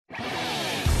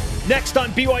Next on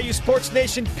BYU Sports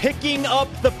Nation, picking up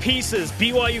the pieces.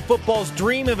 BYU football's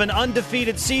dream of an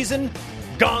undefeated season,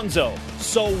 gonzo.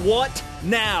 So what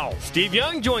now? Steve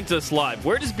Young joins us live.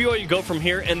 Where does BYU go from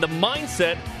here? And the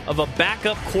mindset of a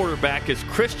backup quarterback as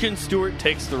Christian Stewart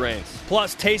takes the reins.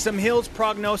 Plus, Taysom Hill's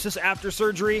prognosis after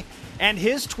surgery and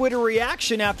his Twitter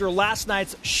reaction after last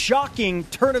night's shocking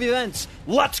turn of events.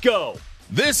 Let's go.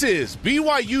 This is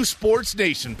BYU Sports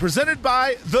Nation, presented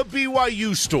by The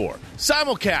BYU Store.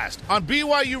 Simulcast on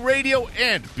BYU Radio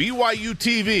and BYU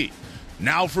TV.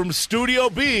 Now from Studio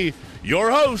B,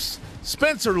 your hosts,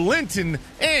 Spencer Linton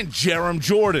and Jerem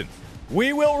Jordan.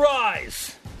 We will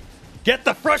rise. Get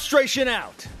the frustration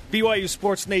out. BYU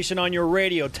Sports Nation on your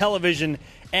radio, television,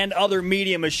 and other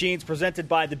media machines, presented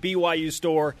by The BYU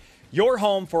Store, your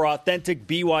home for authentic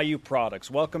BYU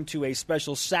products. Welcome to a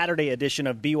special Saturday edition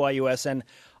of BYUSN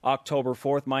October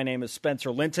 4th. My name is Spencer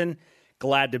Linton.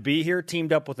 Glad to be here,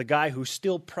 teamed up with a guy who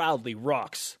still proudly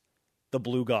rocks the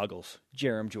blue goggles,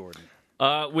 Jerem Jordan.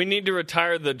 We need to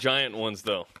retire the giant ones,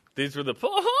 though. These were the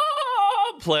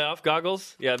playoff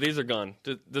goggles. Yeah, these are gone.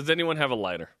 Does anyone have a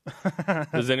lighter?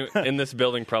 Does anyone in this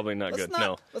building? Probably not good.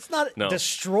 Let's not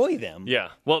destroy them. Yeah.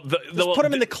 Well, put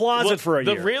them in the closet for a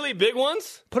year. The really big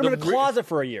ones? Put them in the closet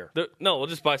for a year. No, we'll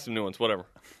just buy some new ones. Whatever.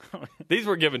 These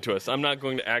were given to us. I'm not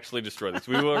going to actually destroy these.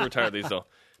 We will retire these, though.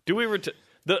 Do we retire?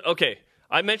 Okay.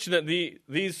 I mentioned that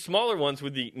these smaller ones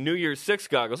with the New Year's 6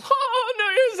 goggles. Oh, New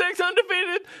Year's 6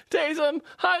 undefeated. Taysom,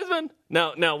 Heisman.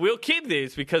 Now we'll keep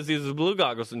these because these are blue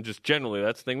goggles, and just generally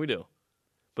that's the thing we do.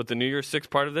 But the New Year's 6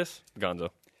 part of this,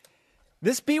 gonzo.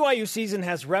 This BYU season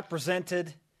has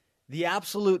represented the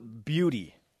absolute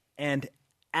beauty and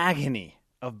agony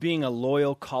of being a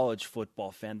loyal college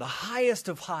football fan. The highest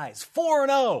of highs,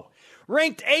 4-0,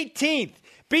 ranked 18th,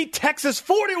 beat Texas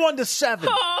 41-7.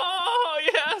 Oh,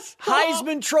 yes.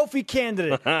 Heisman Trophy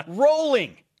candidate,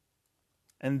 rolling.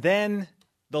 And then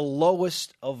the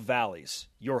lowest of valleys.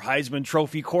 Your Heisman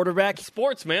Trophy quarterback,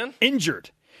 sports, man,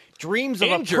 injured. Dreams of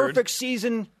a perfect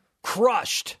season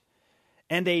crushed.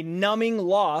 And a numbing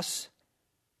loss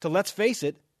to, let's face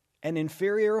it, an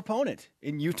inferior opponent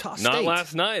in Utah State. Not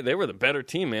last night. They were the better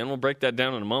team, man. We'll break that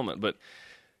down in a moment. But,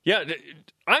 yeah,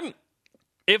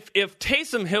 if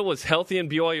Taysom Hill was healthy and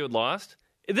BYU had lost,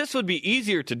 this would be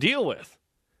easier to deal with.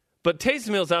 But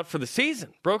Taysom Hill's out for the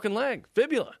season. Broken leg,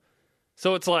 fibula.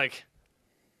 So it's like,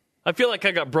 I feel like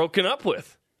I got broken up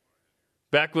with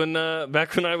back when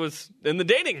I was in the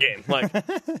dating game. Like,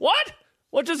 what?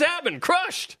 What just happened?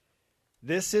 Crushed.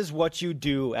 This is what you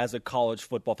do as a college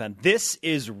football fan. This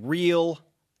is real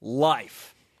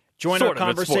life. Join our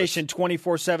conversation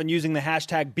 24/7 using the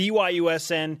hashtag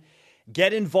BYUSN.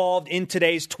 Get involved in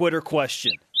today's Twitter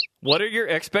question. What are your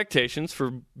expectations for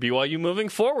BYU moving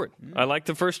forward? I like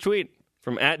the first tweet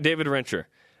from @David Rencher.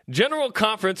 General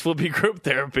conference will be group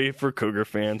therapy for Cougar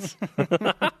fans.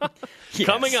 Yes.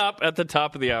 Coming up at the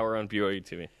top of the hour on BYU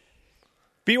TV.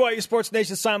 BYU Sports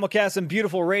Nation simulcast and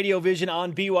beautiful radio vision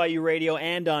on BYU Radio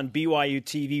and on BYU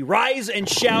TV. Rise and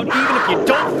shout even if you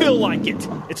don't feel like it.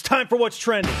 It's time for What's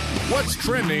Trending. What's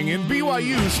trending in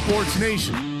BYU Sports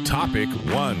Nation? Topic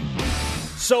 1.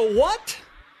 So what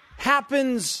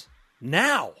happens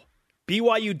now?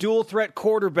 BYU dual threat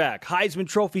quarterback, Heisman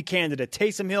Trophy candidate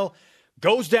Taysom Hill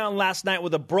goes down last night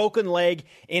with a broken leg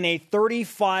in a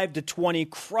 35-20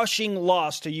 crushing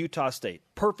loss to Utah State.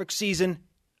 Perfect season,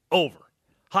 over.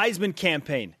 Heisman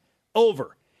campaign,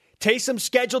 over. Taysom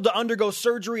scheduled to undergo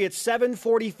surgery at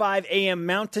 7:45 a.m.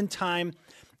 Mountain Time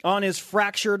on his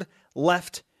fractured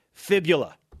left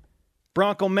fibula.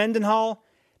 Bronco Mendenhall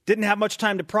didn't have much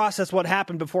time to process what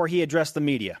happened before he addressed the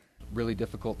media. Really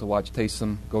difficult to watch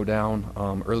Taysom go down.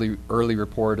 Early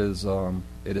report is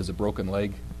it is a broken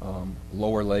leg,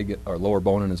 lower leg or lower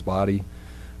bone in his body.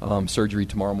 Surgery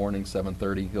tomorrow morning,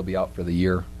 7:30. He'll be out for the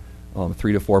year.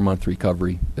 3 to 4 month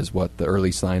recovery is what the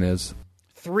early sign is.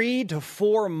 3 to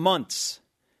 4 months.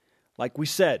 Like we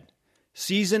said,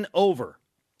 season over.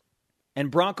 And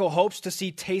Bronco hopes to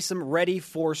see Taysom ready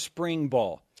for spring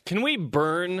ball. Can we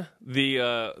burn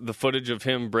the footage of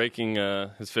him breaking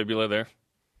his fibula there?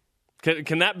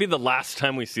 Can that be the last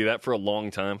time we see that for a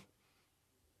long time?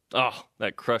 Oh,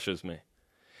 that crushes me.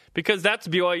 Because that's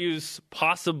BYU's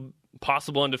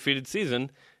possible undefeated season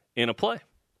in a play.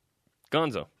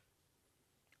 Gonzo.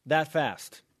 That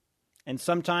fast. And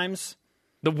sometimes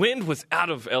the wind was out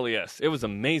of LES. It was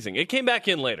amazing. It came back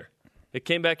in later.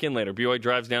 BYU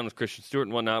drives down with Christian Stewart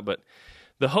and whatnot, but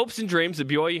the hopes and dreams that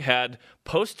BYU had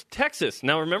post-Texas.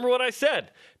 Now, remember what I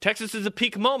said. Texas is a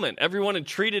peak moment. Everyone had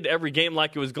treated every game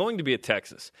like it was going to be at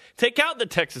Texas. Take out the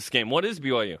Texas game. What is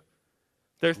BYU?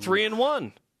 They're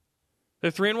 3-1.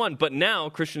 They're 3-1. But now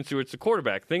Christian Stewart's the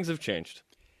quarterback. Things have changed.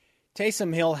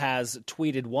 Taysom Hill has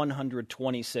tweeted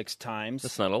 126 times.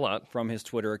 That's not a lot. From his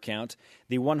Twitter account.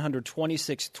 The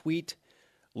 126th tweet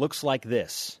looks like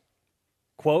this.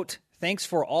 Quote, "Thanks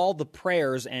for all the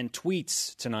prayers and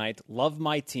tweets tonight. Love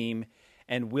my team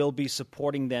and will be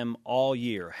supporting them all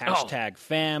year. Hashtag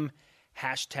fam.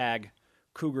 Hashtag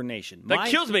Cougar Nation." That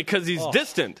kills me because he's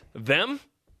distant. Them?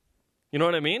 You know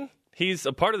what I mean? He's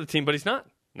a part of the team, but he's not.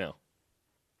 No.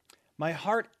 My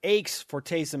heart aches for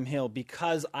Taysom Hill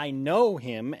because I know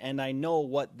him and I know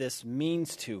what this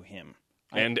means to him.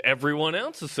 And everyone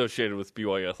else associated with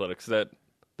BYU Athletics that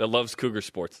loves Cougar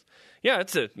sports. Yeah,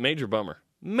 it's a major bummer.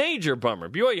 Major bummer.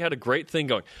 BYU had a great thing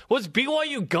going. Was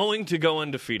BYU going to go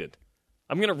undefeated?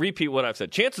 I'm going to repeat what I've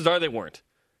said. Chances are they weren't.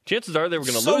 Chances are they were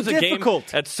going to lose a game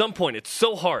at some point. It's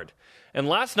so hard. And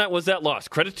last night was that loss.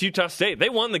 Credit to Utah State. They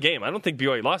won the game. I don't think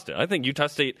BYU lost it. I think Utah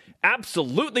State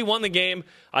absolutely won the game.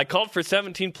 I called for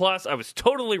 17+. I was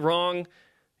totally wrong.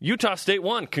 Utah State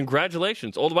won.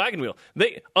 Congratulations. Old wagon wheel.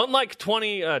 They, unlike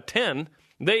 2010,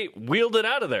 they wheeled it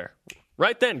out of there.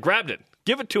 Right then, grabbed it.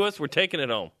 Give it to us. We're taking it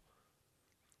home.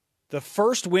 The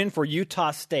first win for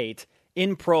Utah State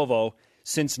in Provo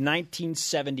since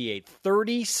 1978.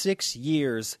 36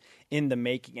 years in the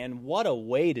making. And what a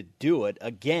way to do it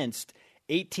against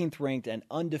 18th ranked and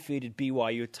undefeated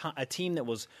BYU, a team that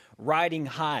was riding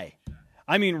high.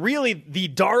 I mean, really the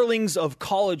darlings of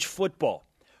college football.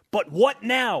 But what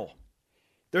now?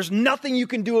 There's nothing you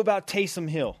can do about Taysom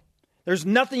Hill. There's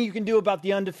nothing you can do about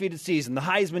the undefeated season, the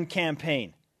Heisman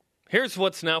campaign. Here's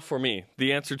what's now for me,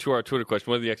 the answer to our Twitter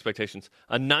question. What are the expectations?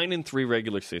 A 9-3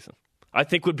 regular season, I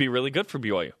think would be really good for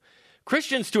BYU.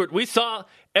 Christian Stewart, we saw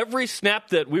every snap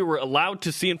that we were allowed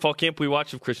to see in fall camp we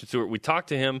watched of Christian Stewart. We talked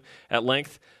to him at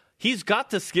length. He's got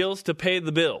the skills to pay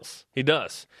the bills. He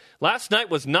does. Last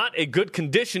night was not a good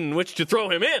condition in which to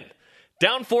throw him in.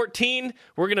 Down 14,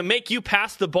 we're going to make you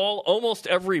pass the ball almost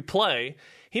every play.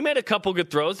 He made a couple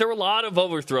good throws. There were a lot of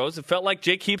overthrows. It felt like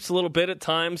Jake Heaps a little bit at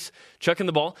times, chucking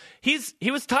the ball. He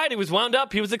was tight. He was wound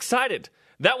up. He was excited.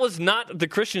 That was not the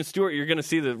Christian Stewart you're going to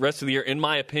see the rest of the year, in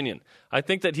my opinion. I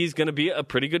think that he's going to be a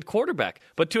pretty good quarterback.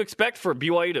 But to expect for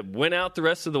BYU to win out the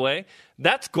rest of the way,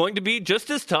 that's going to be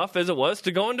just as tough as it was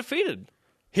to go undefeated.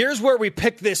 Here's where we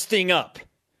pick this thing up.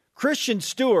 Christian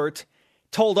Stewart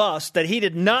told us that he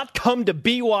did not come to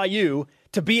BYU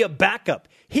to be a backup.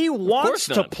 He wants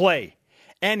to play,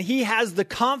 and he has the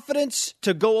confidence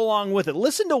to go along with it.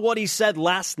 Listen to what he said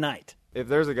last night. If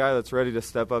there's a guy that's ready to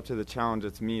step up to the challenge,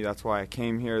 it's me. That's why I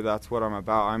came here. That's what I'm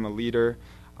about. I'm a leader.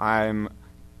 I'm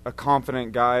a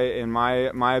confident guy in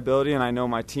my ability, and I know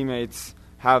my teammates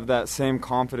have that same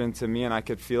confidence in me, and I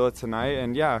could feel it tonight.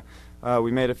 And,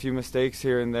 we made a few mistakes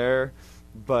here and there,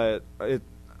 but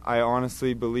I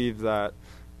honestly believe that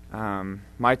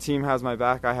my team has my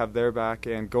back, I have their back,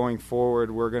 and going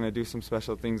forward, we're going to do some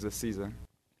special things this season.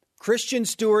 Christian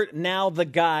Stewart, now the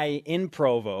guy in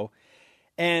Provo,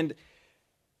 and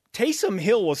Taysom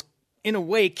Hill was, in a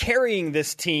way, carrying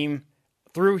this team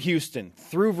through Houston,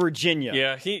 through Virginia.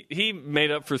 Yeah, he made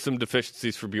up for some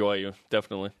deficiencies for BYU,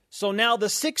 definitely. So now the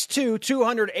 6'2",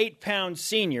 208-pound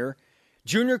senior,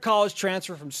 junior college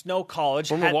transfer from Snow College.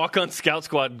 Former walk-on scout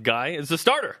squad guy is the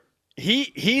starter.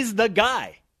 He's the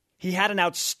guy. He had an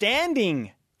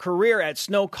outstanding career at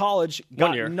Snow College. Got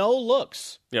 1 year. No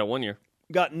looks. Yeah, 1 year.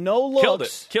 Got no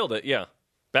looks. Killed it, yeah.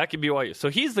 Back at BYU. So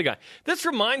he's the guy. This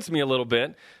reminds me a little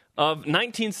bit of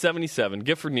 1977,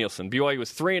 Gifford Nielsen. BYU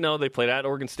was 3-0. They played at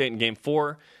Oregon State in Game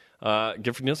 4.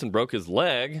 Gifford Nielsen broke his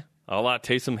leg, a la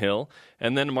Taysom Hill,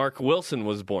 and then Mark Wilson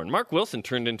was born. Mark Wilson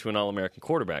turned into an All-American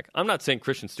quarterback. I'm not saying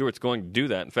Christian Stewart's going to do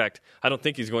that. In fact, I don't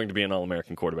think he's going to be an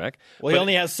All-American quarterback. Well, he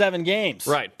only has 7 games.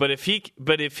 Right, but if he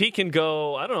can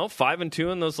go,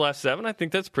 5-2 in those last 7, I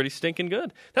think that's pretty stinking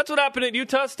good. That's what happened at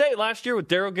Utah State last year with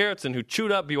Darryl Garrettson, who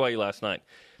chewed up BYU last night.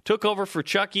 Took over for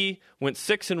Chucky, went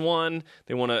 6-1.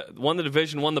 They won the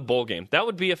division, won the bowl game. That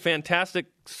would be a fantastic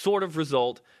sort of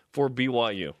result for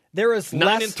BYU. There is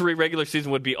 9-3 regular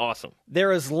season would be awesome.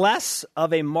 There is less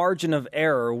of a margin of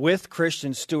error with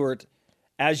Christian Stewart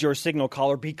as your signal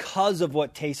caller because of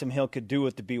what Taysom Hill could do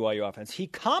with the BYU offense. He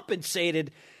compensated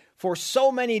for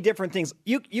so many different things.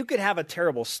 You could have a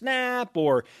terrible snap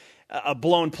or a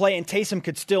blown play, and Taysom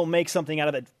could still make something out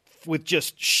of it with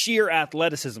just sheer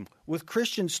athleticism. With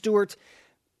Christian Stewart,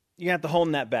 you have to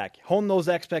hone that back, hone those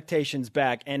expectations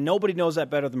back, and nobody knows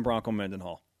that better than Bronco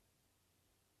Mendenhall.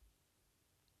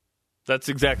 That's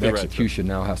exactly right. The execution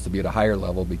now has to be at a higher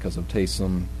level because of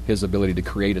Taysom, his ability to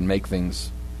create and make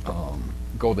things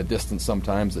go the distance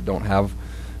sometimes that don't have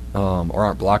or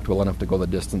aren't blocked well enough to go the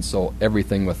distance. So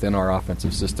everything within our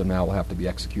offensive system now will have to be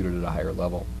executed at a higher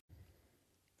level.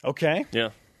 Okay. Yeah.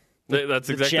 That's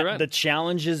exactly right. The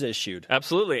challenge is issued.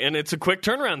 Absolutely. And it's a quick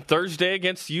turnaround. Thursday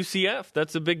against UCF.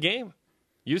 That's a big game.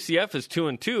 UCF is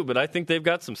 2-2, but I think they've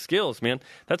got some skills, man.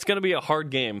 That's going to be a hard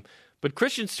game. But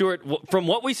Christian Stewart, from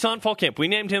what we saw in fall camp, we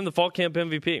named him the fall camp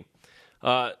MVP.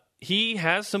 He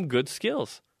has some good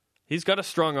skills. He's got a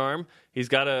strong arm. He's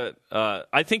got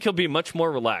I think he'll be much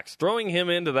more relaxed. Throwing him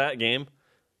into that game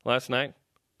last night,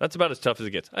 that's about as tough as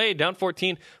it gets. Hey, down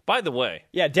 14. By the way.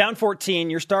 Yeah, down 14.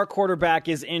 Your star quarterback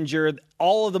is injured.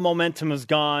 All of the momentum is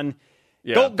gone.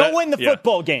 Yeah, go win the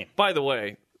football game. By the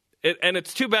way,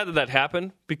 it's too bad that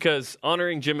happened, because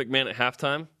honoring Jim McMahon at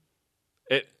halftime,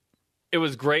 it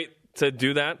was great to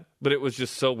do that, but it was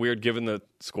just so weird given the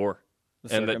score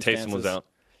and that Taysom was out.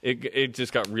 It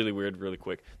just got really weird really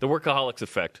quick. The workaholics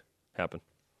effect happened.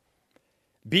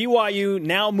 BYU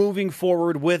now moving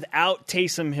forward without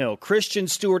Taysom Hill. Christian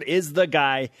Stewart is the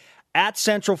guy at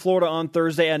Central Florida on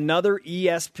Thursday, another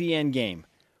ESPN game.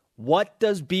 What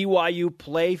does BYU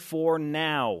play for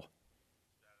now?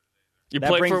 You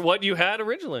play for what you had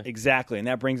originally. Exactly, and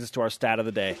that brings us to our stat of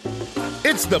the day.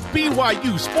 It's the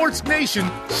BYU Sports Nation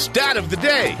Stat of the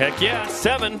Day. Heck yeah,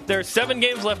 7. There's 7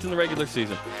 games left in the regular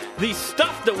season. The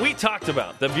stuff that we talked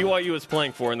about that BYU is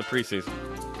playing for in the preseason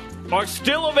are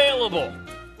still available.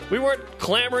 We weren't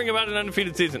clamoring about an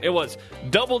undefeated season. It was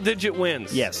double-digit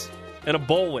wins. Yes. And a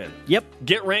bowl win. Yep.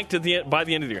 Get ranked by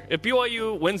the end of the year. If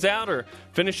BYU wins out or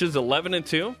finishes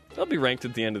 11-2, they'll be ranked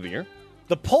at the end of the year.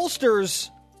 The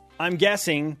pollsters, I'm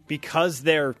guessing, because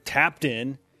they're tapped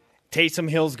in, Taysom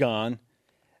Hill's gone,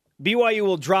 BYU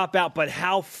will drop out, but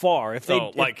how far? If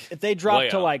they drop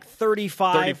to like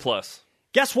 35. 30 plus.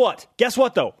 Guess what? Guess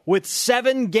what, though? With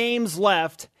 7 games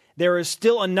left, there is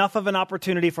still enough of an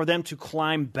opportunity for them to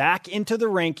climb back into the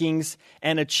rankings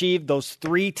and achieve those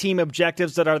 3 team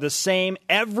objectives that are the same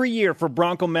every year for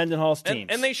Bronco Mendenhall's teams.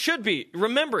 And they should be.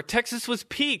 Remember, Texas was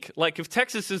peak. Like, if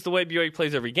Texas is the way BYU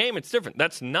plays every game, it's different.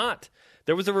 That's not.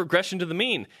 There was a regression to the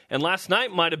mean. And last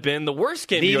night might have been the worst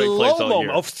game BYU plays all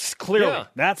year. Clearly. Yeah.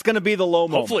 That's going to be the low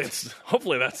moment.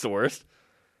 Hopefully that's the worst.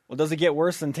 Well, does it get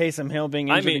worse than Taysom Hill being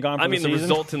injured and gone for the season? the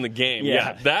result in the game.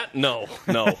 Yeah. That? No.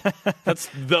 That's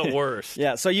the worst.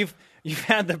 Yeah, so you've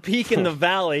had the peak in the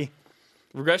valley.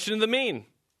 Regression to the mean.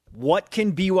 What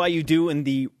can BYU do in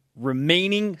the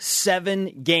remaining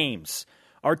 7 games?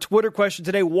 Our Twitter question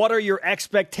today, what are your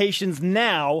expectations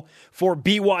now for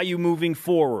BYU moving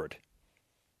forward?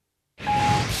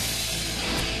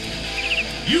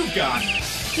 You've got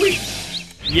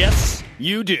tweets. Yes,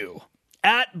 you do.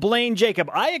 At Blaine Jacob,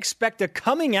 I expect a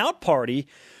coming out party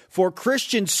for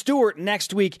Christian Stewart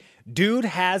next week. Dude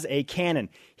has a cannon.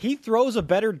 He throws a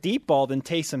better deep ball than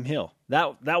Taysom Hill.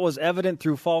 That was evident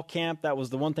through fall camp. That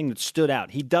was the one thing that stood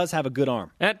out. He does have a good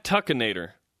arm. At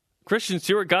Tuckinator, Christian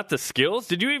Stewart got the skills.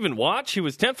 Did you even watch? He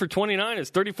was 10 for 29.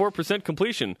 It's 34%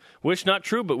 completion. Wish not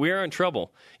true, but we are in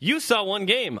trouble. You saw one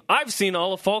game. I've seen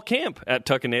all of fall camp at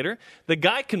Tuckinator. The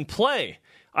guy can play.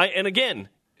 And again,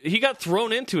 he got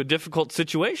thrown into a difficult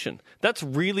situation. That's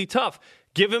really tough.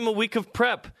 Give him a week of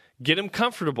prep. Get him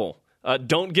comfortable.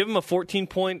 Don't give him a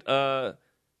 14-point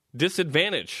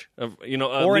disadvantage. Or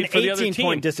an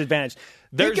 18-point disadvantage.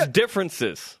 There's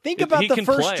differences. Think about the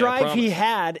first drive he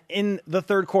had in the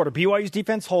third quarter. BYU's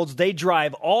defense holds. They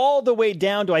drive all the way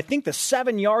down to, I think, the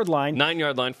 7-yard line.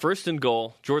 9-yard line. First and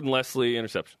goal. Jordan Leslie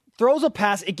interception. Throws a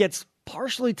pass. It gets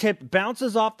partially tipped,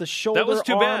 bounces off the shoulder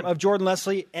arm of Jordan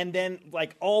Leslie, and then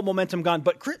all momentum gone.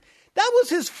 But that was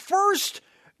his first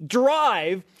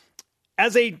drive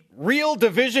as a real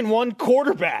Division I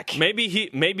quarterback.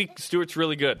 Maybe Stewart's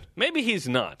really good. Maybe he's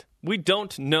not. We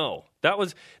don't know. That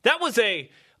was a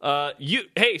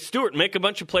hey, Stewart, make a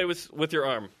bunch of plays with your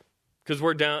arm because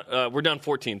we're down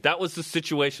 14. That was the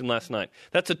situation last night.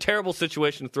 That's a terrible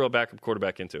situation to throw a backup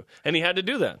quarterback into, and he had to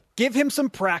do that. Give him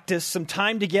some practice, some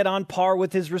time to get on par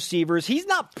with his receivers. He's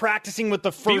not practicing with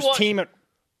the first team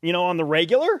on the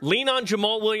regular. Lean on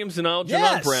Jamal Williams and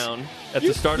Algernon Brown at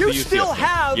the start of the UCF. You still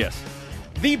have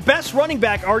the best running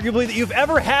back, arguably, that you've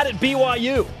ever had at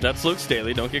BYU. That's Luke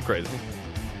Staley. Don't get crazy.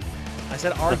 I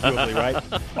said arguably, right?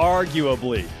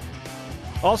 Arguably.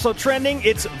 Also trending,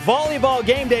 it's volleyball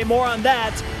game day. More on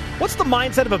that. What's the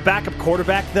mindset of a backup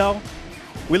quarterback, though?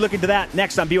 We look into that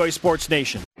next on BYU Sports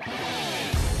Nation.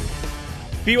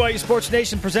 BYU Sports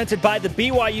Nation presented by the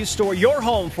BYU Store, your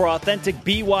home for authentic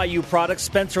BYU products.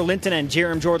 Spencer Linton and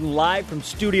Jerem Jordan live from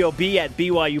Studio B at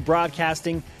BYU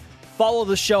Broadcasting. Follow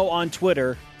the show on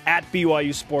Twitter at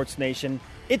BYU Sports Nation.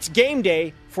 It's game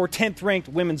day for 10th-ranked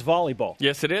women's volleyball.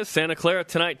 Yes, it is. Santa Clara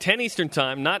tonight, 10 Eastern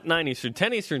Time, not 9 Eastern,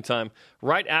 10 Eastern Time,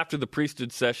 right after the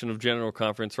priesthood session of General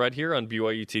Conference right here on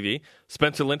BYU TV.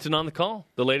 Spencer Linton on the call.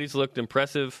 The ladies looked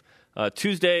impressive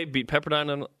Tuesday, beat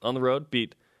Pepperdine on the road,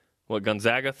 beat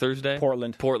Gonzaga Thursday?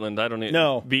 Portland. I don't need.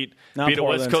 No, beat not a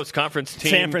Portland. West Coast Conference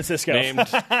team. San Francisco. Named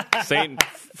St.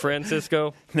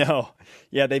 Francisco. No.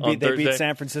 Yeah, they beat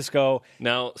San Francisco.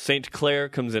 Now St. Clair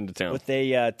comes into town. With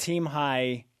a team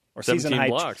high or season high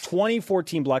blocks.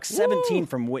 2014 blocks, 17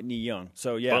 from Whitney Young.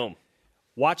 So, yeah. Boom.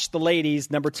 Watch the ladies,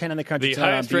 number 10 in the country. The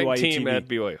highest ranked team TV. at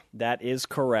BYU. That is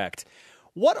correct.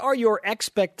 What are your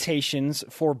expectations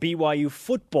for BYU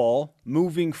football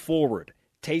moving forward?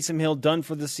 Taysom Hill done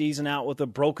for the season, out with a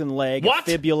broken leg, a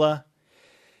fibula.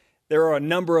 There are a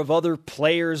number of other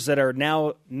players that are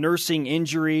now nursing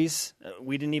injuries.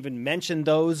 We didn't even mention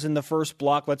those in the first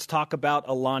block. Let's talk about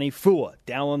Alani Fua,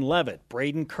 Dallin Levitt,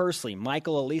 Braden Kersley,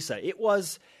 Michael Elisa. It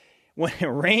was, when it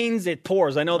rains, it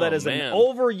pours. I know that is an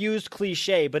overused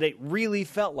cliche, but it really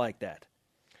felt like that.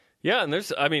 Yeah, and there's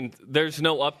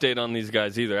no update on these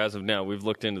guys either as of now. We've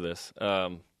looked into this.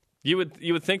 You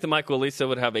would think that Michael Elisa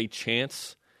would have a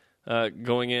chance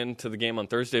going into the game on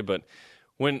Thursday, but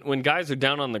when guys are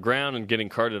down on the ground and getting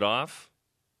carted off,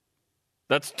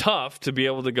 that's tough to be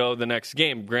able to go the next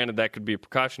game. Granted, that could be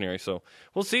precautionary, so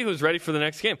we'll see who's ready for the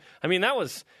next game. I mean, that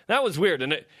was weird.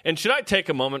 And should I take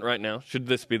a moment right now? Should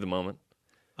this be the moment?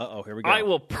 Here we go. I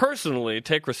will personally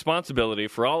take responsibility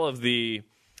for all of the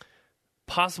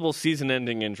possible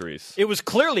season-ending injuries. It was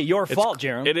clearly your fault,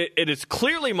 Jeremy. It is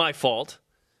clearly my fault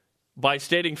by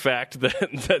stating fact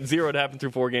that zero had happened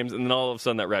through 4 games, and then all of a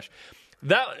sudden that rush.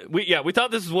 We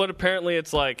thought this is what apparently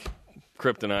it's like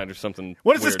kryptonite or something.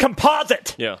 What is weird. this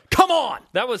composite? Yeah. Come on!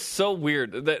 That was so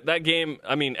weird. That game,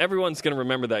 I mean, everyone's going to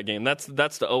remember that game. That's the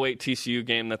 08 TCU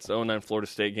game. That's the 09 Florida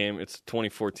State game. It's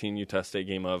 2014 Utah State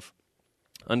game of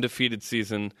undefeated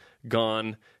season,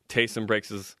 gone. Taysom breaks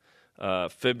his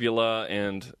fibula,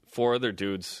 and 4 other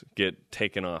dudes get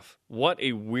taken off. What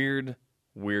a weird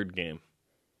game.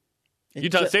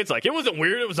 Utah State's like, it wasn't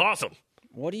weird, it was awesome.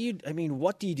 What do you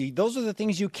do? Those are the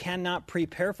things you cannot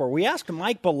prepare for. We asked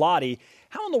Mike Bellotti,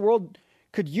 how in the world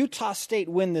could Utah State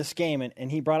win this game?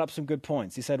 And he brought up some good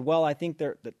points. He said, well, I think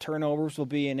the turnovers will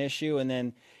be an issue. And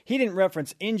then he didn't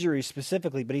reference injuries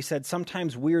specifically, but he said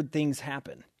sometimes weird things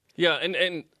happen. Yeah,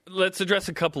 and let's address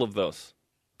a couple of those.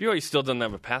 BYU still doesn't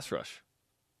have a pass rush.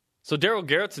 So Daryl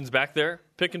Garrettson's back there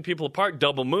picking people apart,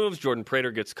 double moves. Jordan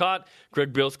Prater gets caught.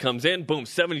 Greg Bills comes in, boom,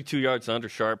 72 yards to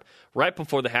Undersharp right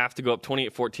before the half to go up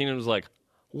 28-14, and was like,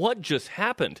 what just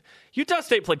happened? Utah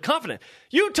State played confident.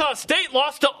 Utah State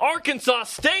lost to Arkansas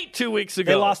State 2 weeks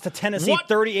ago. They lost to Tennessee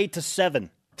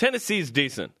 38-7. Tennessee's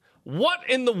decent. What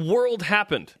in the world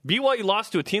happened? BYU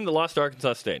lost to a team that lost to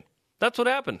Arkansas State. That's what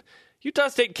happened. Utah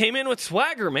State came in with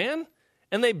swagger, man,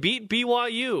 and they beat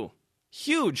BYU.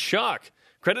 Huge shock.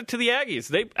 Credit to the Aggies.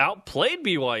 They outplayed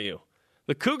BYU.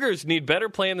 The Cougars need better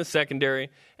play in the secondary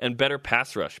and better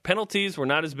pass rush. Penalties were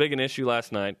not as big an issue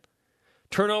last night.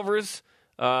 Turnovers,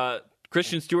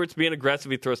 Christian Stewart's being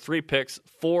aggressive. He throws 3 picks,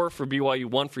 4 for BYU,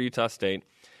 1 for Utah State.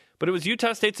 But it was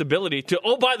Utah State's ability to,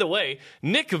 oh, by the way,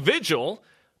 Nick Vigil,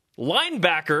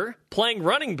 linebacker, playing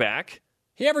running back.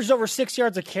 He averaged over 6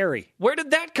 yards a carry. Where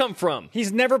did that come from?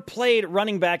 He's never played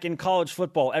running back in college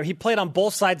football. He played on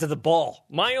both sides of the ball.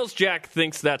 Miles Jack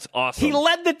thinks that's awesome. He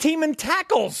led the team in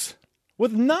tackles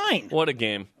with 9. What a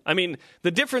game. I mean, the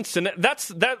difference in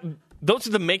those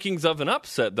are the makings of an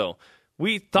upset, though.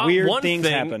 We thought weird one things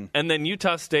thing, happen. And then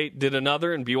Utah State did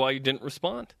another, and BYU didn't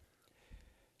respond.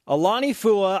 Alani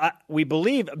Fua, we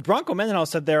believe, Bronco Mendenhall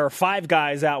said there are 5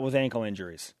 guys out with ankle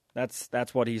injuries.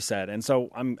 That's what he said. And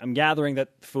so I'm gathering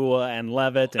that Fua and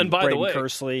Levitt and by Braden the way,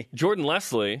 Kersley. Jordan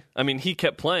Leslie, I mean, he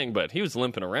kept playing, but he was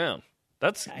limping around.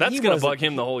 That's going to bug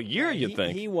him the whole year, you'd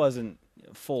think. He wasn't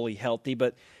fully healthy,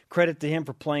 but credit to him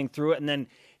for playing through it. And then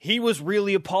he was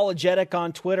really apologetic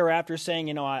on Twitter after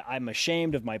saying, I'm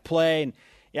ashamed of my play. And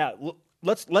yeah,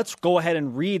 let's go ahead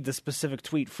and read the specific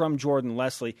tweet from Jordan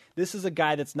Leslie. This is a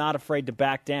guy that's not afraid to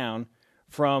back down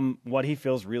from what he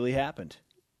feels really happened.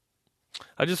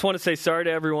 I just want to say sorry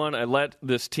to everyone. I let down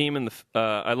this team and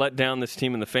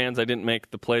the fans. I didn't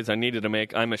make the plays I needed to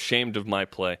make. I'm ashamed of my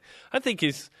play. I think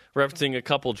he's referencing a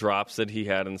couple drops that he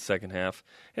had in the second half.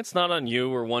 It's not on you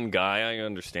or one guy. I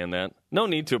understand that. No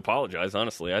need to apologize,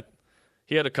 honestly.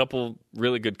 He had a couple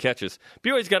really good catches.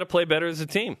 BYU's got to play better as a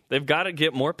team. They've got to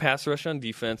get more pass rush on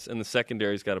defense, and the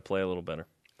secondary's got to play a little better.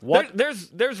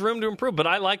 There's room to improve, but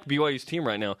I like BYU's team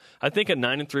right now. I think a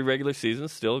 9-3 regular season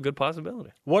is still a good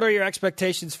possibility. What are your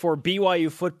expectations for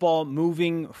BYU football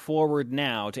moving forward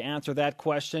now? To answer that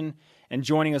question, and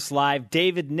joining us live,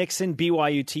 David Nixon,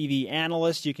 BYU TV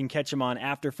analyst. You can catch him on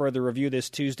After Further Review this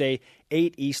Tuesday,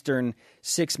 8 Eastern,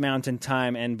 6 Mountain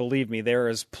Time. And believe me, there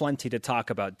is plenty to talk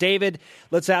about. David,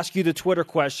 let's ask you the Twitter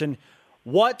question.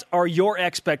 What are your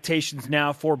expectations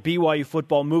now for BYU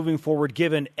football moving forward,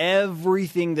 given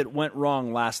everything that went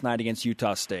wrong last night against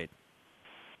Utah State?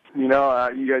 You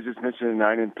guys just mentioned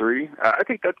 9-3. I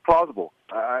think that's plausible.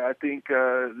 I think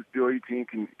this BYU team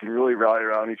can really rally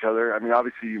around each other. I mean,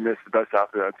 obviously you miss the best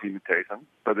out there on team to Taysom,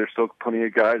 but there's still plenty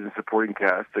of guys in supporting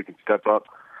cast that can step up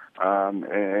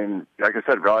and, like I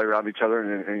said, rally around each other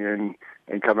and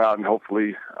come out and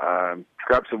hopefully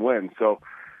grab some wins. So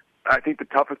I think the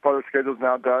toughest part of the schedule is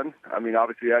now done. I mean,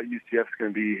 obviously at UCF is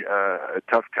going to be a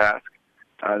tough task.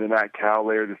 Then at Cal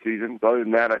later this season. But other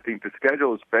than that, I think the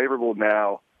schedule is favorable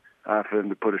now for them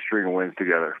to put a string of wins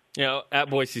together. Yeah, at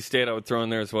Boise State, I would throw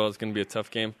in there as well. It's going to be a tough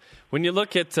game. When you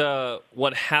look at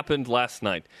what happened last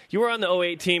night, you were on the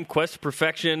 08 team, quest to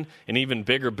perfection, an even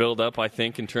bigger build-up, I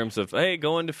think, in terms of, hey,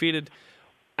 go undefeated.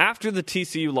 After the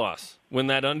TCU loss, when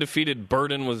that undefeated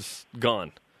burden was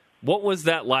gone, what was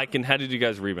that like, and how did you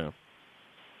guys rebound?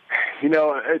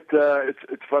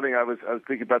 It's funny. I was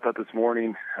thinking about that this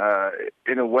morning.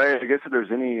 In a way, I guess if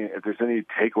there's any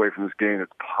takeaway from this game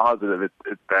that's positive,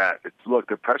 it's that. Look,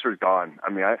 the pressure's gone.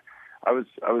 I mean, I was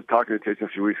talking to Taysom a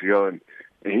few weeks ago, and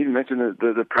he mentioned that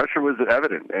the pressure was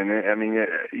evident, and I mean,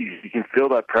 you can feel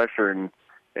that pressure, and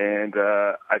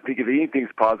I think if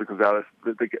anything's positive comes out,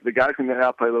 the guys can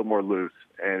now play a little more loose,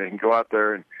 and they can go out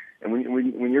there and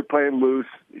when you're playing loose,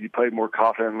 you play more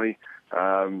confidently.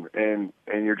 And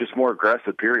you're just more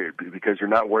aggressive, period, because you're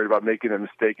not worried about making a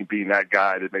mistake and being that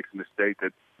guy that makes a mistake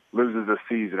that loses a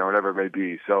season or whatever it may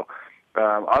be. So,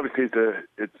 obviously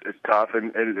it's tough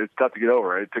and it's tough to get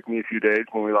over. It took me a few days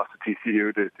when we lost to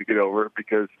TCU to get over it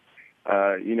because,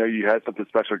 you had something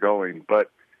special going.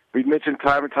 But we've mentioned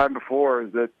time and time before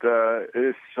that, it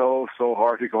is so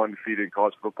hard to go undefeated in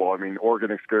college football. I mean,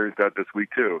 Oregon experienced that this week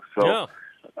too. So, yeah.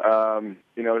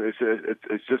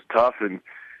 It's just tough and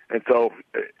so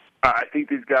I think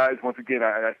these guys, once again,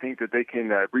 I think that they can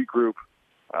regroup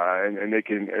and they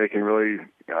can really,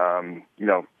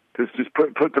 just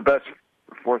put the best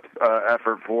forth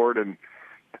effort forward, and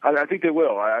I think they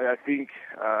will. I think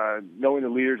knowing the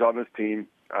leaders on this team,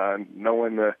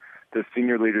 knowing the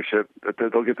senior leadership, that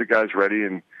they'll get the guys ready,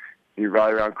 and you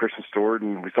rally around Christian Stewart,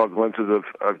 and we saw glimpses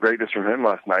of greatness from him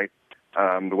last night.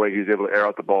 The way he was able to air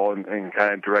out the ball and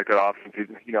kind of direct it off.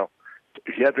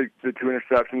 He had the 2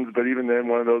 interceptions, but even then,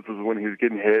 one of those was when he was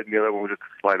getting hit, and the other one was just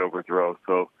a slide over throw.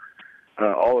 So,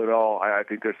 all in all, I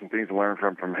think there's some things to learn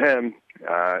from him,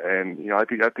 and I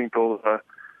think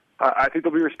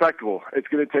they'll be respectable. It's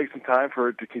going to take some time for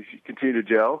it to continue to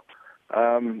gel,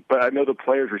 but I know the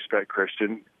players respect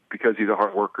Christian because he's a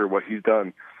hard worker, what he's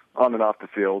done on and off the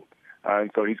field,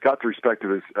 and so he's got the respect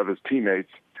of his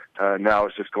teammates. Now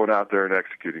it's just going out there and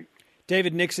executing.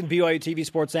 David Nixon, BYU TV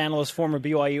sports analyst, former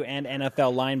BYU and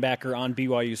NFL linebacker on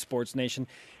BYU Sports Nation.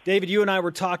 David, you and I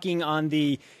were talking on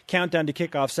the Countdown to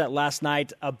Kickoff set last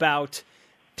night about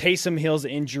Taysom Hill's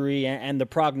injury and the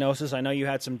prognosis. I know you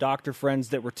had some doctor friends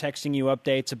that were texting you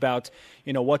updates about,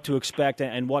 what to expect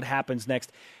and what happens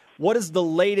next. What is the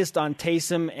latest on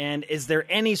Taysom, and is there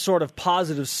any sort of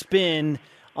positive spin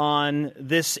on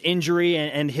this injury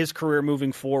and his career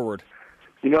moving forward?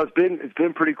 It's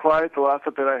been pretty quiet. The last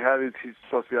update I had is he's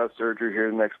supposed to be out of surgery here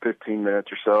in the next 15 minutes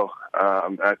or so.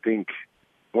 I think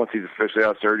once he's officially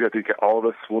out of surgery, I think all of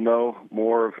us will know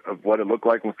more of what it looked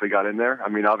like once they got in there. I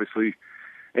mean, obviously,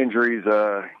 injuries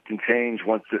can change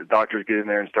once the doctors get in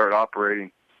there and start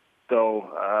operating.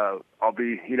 So I'll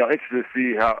be, interested to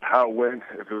see how it went,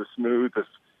 if it was smooth,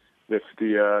 if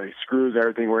the screws and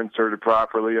everything were inserted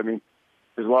properly. I mean,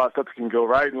 there's a lot of stuff that can go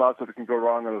right and a lot of stuff that can go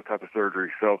wrong on this type of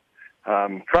surgery. So.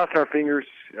 Crossing our fingers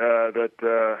that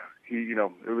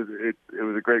it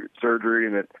was a great surgery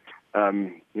and that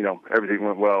everything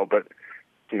went well. But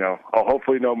I'll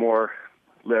hopefully know more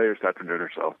later this afternoon or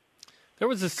so. There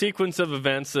was a sequence of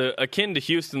events akin to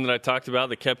Houston that I talked about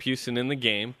that kept Houston in the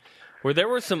game, where there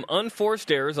were some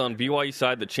unforced errors on BYU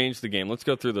side that changed the game. Let's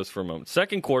go through those for a moment.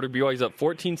 Second quarter, BYU's up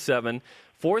 14-7.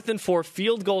 4th and 4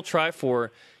 field goal try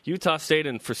for Utah State,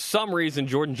 and for some reason,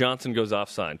 Jordan Johnson goes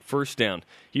offside. First down.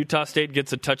 Utah State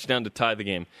gets a touchdown to tie the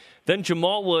game. Then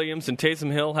Jamal Williams and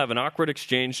Taysom Hill have an awkward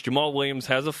exchange. Jamal Williams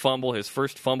has a fumble, his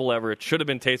first fumble ever. It should have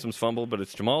been Taysom's fumble, but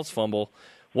it's Jamal's fumble.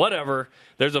 Whatever.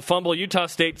 There's a fumble. Utah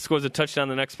State scores a touchdown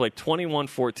the next play,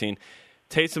 21-14.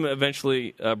 Taysom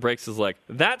eventually breaks his leg.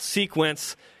 That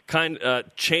sequence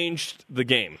changed the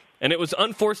game, and it was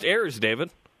unforced errors, David.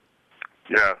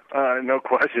 Yeah, no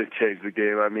question it changed the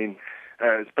game. I mean,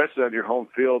 especially on your home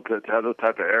field to have those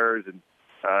type of errors. And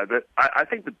I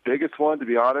think the biggest one, to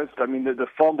be honest, I mean, the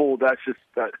fumble, that's just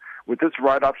that with this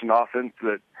right option offense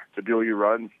that the BYU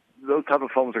runs, those type of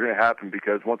fumbles are going to happen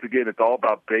because, once again, it's all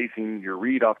about basing your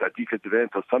read off that defensive end.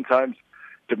 So sometimes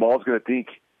Jamal's going to think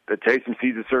that Taysom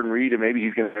sees a certain read, and maybe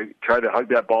he's going to try to hug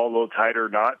that ball a little tighter or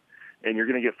not, and you're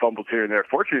going to get fumbles here and there.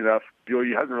 Fortunately enough,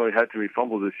 BYU hasn't really had too many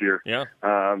fumbles this year. Yeah.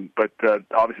 But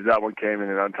obviously that one came in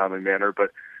an untimely manner. But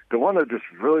the one that just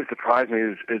really surprised me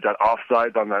is that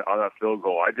offsides on that field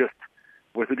goal.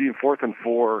 With it being 4th and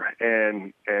 4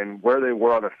 and where they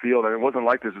were on the field, I mean, it wasn't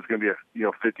like this was going to be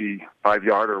a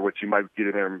 55-yarder, which you might get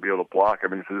in there and be able to block. I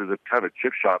mean, so there's a kind of a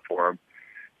chip shot for him,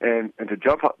 and to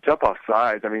jump off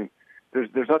sides. I mean,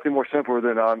 there's nothing more simpler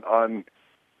than on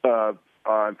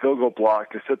field goal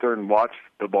block to sit there and watch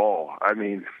the ball. I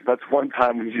mean, that's one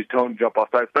time when you just don't jump off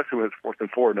sides, especially when it's 4th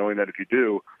and 4, knowing that if you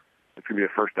do, it's going to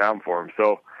be a first down for him.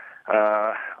 So,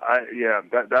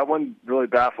 that one really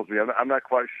baffles me. I'm not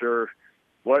quite sure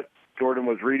what Jordan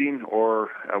was reading or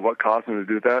what caused him to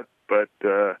do that. But,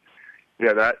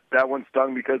 that one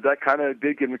stung because that kind of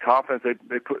did give them confidence.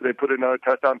 They put another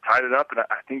touchdown, tied it up, and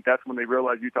I think that's when they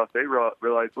realized, Utah State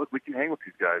realized, look, we can hang with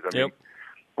these guys. I mean,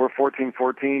 we're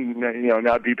 14-14,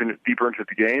 now deeper into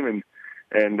the game,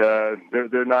 and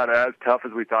they're not as tough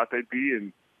as we thought they'd be,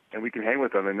 and we can hang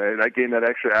with them. And that gave that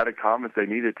extra added confidence they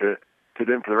needed to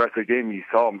them for the rest of the game. You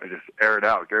saw them just air it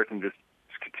out. Garrison just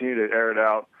continued to air it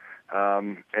out.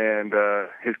 And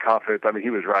his confidence, I mean,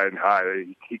 he was riding high.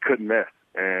 He couldn't miss.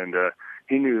 And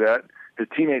he knew that. His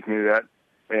teammates knew that.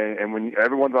 And when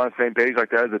everyone's on the same page like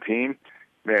that as a team,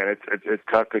 man, it's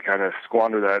tough to kind of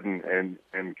squander that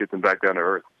and get them back down to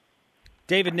earth.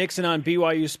 David Nixon on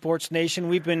BYU Sports Nation.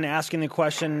 We've been asking the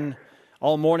question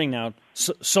all morning now.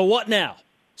 So what now?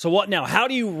 So what now? How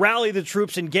do you rally the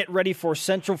troops and get ready for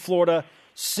Central Florida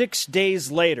 6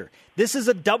 days later? This is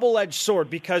a double-edged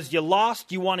sword because you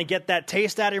lost. You want to get that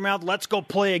taste out of your mouth. Let's go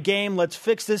play a game. Let's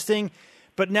fix this thing.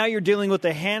 But now you're dealing with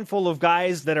a handful of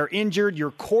guys that are injured.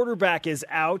 Your quarterback is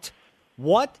out.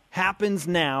 What happens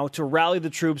now to rally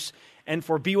the troops and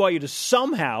for BYU to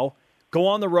somehow go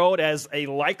on the road as a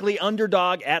likely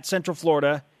underdog at Central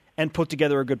Florida and put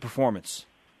together a good performance?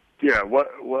 Yeah, what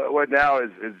now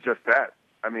is just that.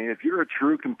 I mean, if you're a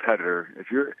true competitor,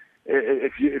 if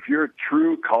you're a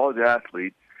true college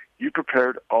athlete, you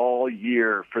prepared all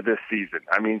year for this season.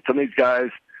 I mean, some of these guys,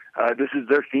 this is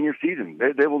their senior season.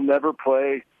 They will never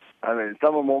play. I mean,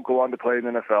 some of them won't go on to play in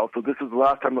the NFL. So this is the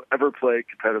last time they'll ever play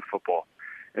competitive football.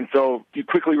 And so you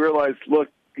quickly realize, look,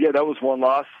 yeah, that was one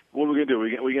loss. What are we going to do?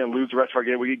 We're going to lose the rest of our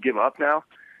game? We can give up now?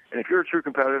 And if you're a true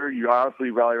competitor, you honestly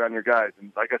rally around your guys.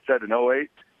 And like I said, in 2008,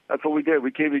 that's what we did.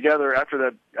 We came together after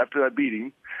that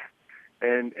beating,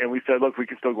 and we said, look, we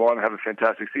can still go on and have a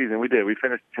fantastic season. We did. We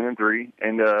finished 10-3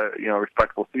 and a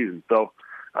respectable season. So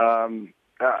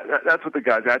that's what the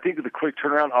guys. I think that the quick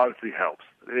turnaround obviously helps.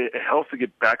 It helps to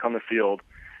get back on the field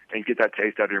and get that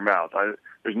taste out of your mouth.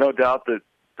 There's no doubt that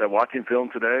watching film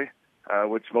today,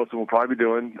 which most of them will probably be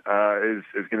doing,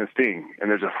 is going to sting.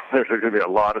 And there's going to be a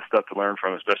lot of stuff to learn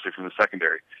from, especially from the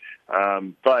secondary.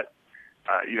 But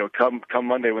come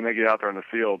Monday when they get out there on the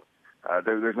field,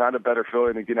 there's not a better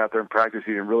feeling than getting out there and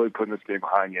practicing and really putting this game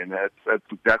behind you. And that's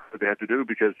exactly what they have to do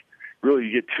because really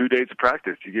you get 2 days of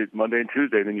practice. You get Monday and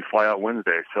Tuesday, and then you fly out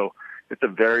Wednesday. So it's a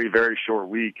very, very short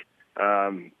week.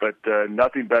 But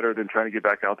nothing better than trying to get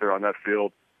back out there on that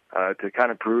field to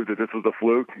kind of prove that this was a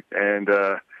fluke. And,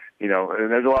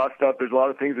 and there's a lot of stuff. There's a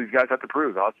lot of things these guys have to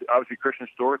prove. Obviously, Christian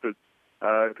Stewart, the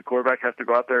quarterback, has to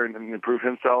go out there and improve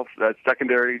himself. That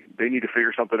secondary, they need to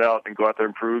figure something out and go out there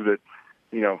and prove that,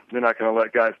 they're not going to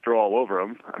let guys throw all over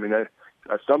them. I mean, at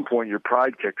some point, your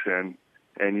pride kicks in,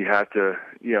 and you have to,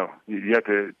 you have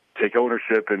to take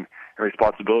ownership and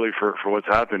responsibility for what's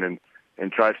happened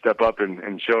and try to step up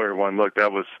and show everyone, look,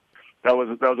 that was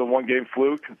a one-game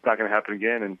fluke. It's not going to happen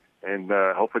again, and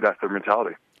hopefully that's their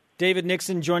mentality. David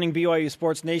Nixon joining BYU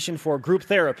Sports Nation for group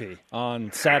therapy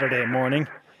on Saturday morning.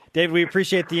 David, we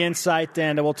appreciate the insight,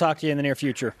 and we'll talk to you in the near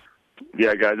future.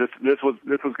 Yeah, guys, this was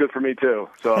good for me too.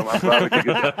 So I'm glad we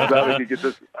could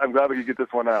get this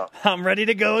one out. I'm ready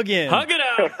to go again. Hug it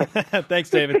out.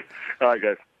 Thanks, David. All right,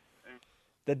 guys.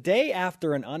 The day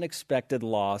after an unexpected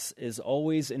loss is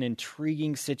always an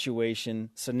intriguing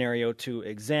scenario to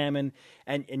examine,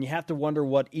 and you have to wonder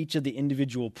what each of the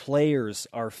individual players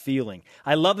are feeling.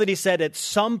 I love that he said at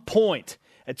some point,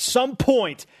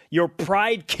 your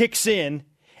pride kicks in,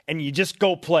 and you just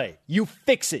go play. You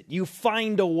fix it. You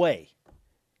find a way.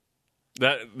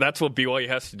 That's what BYU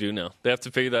has to do now. They have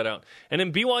to figure that out. And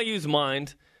in BYU's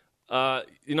mind, I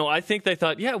think they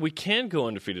thought, yeah, we can go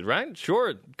undefeated, right?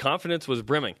 Sure, confidence was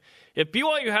brimming. If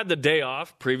BYU had the day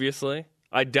off previously,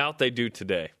 I doubt they do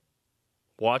today.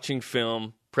 Watching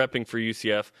film, prepping for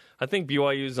UCF, I think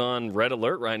BYU's on red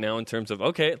alert right now in terms of,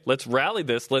 okay, let's rally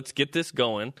this, let's get this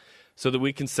going so that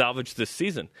we can salvage this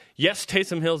season. Yes,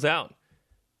 Taysom Hill's out,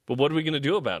 but what are we going to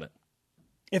do about it?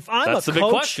 That's the big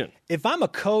question. If I'm a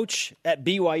coach at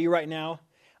BYU right now,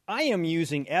 I am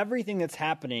using everything that's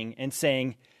happening and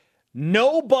saying,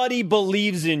 nobody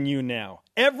believes in you now.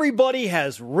 Everybody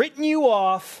has written you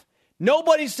off.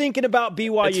 Nobody's thinking about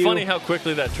BYU. It's funny how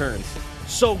quickly that turns.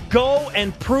 So go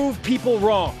and prove people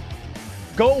wrong.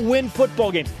 Go win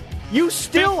football games. You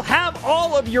still have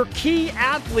all of your key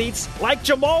athletes like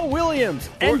Jamal Williams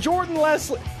and Jordan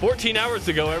Leslie. 14 hours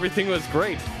ago, everything was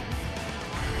great.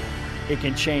 It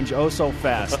can change oh so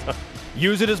fast.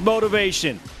 Use it as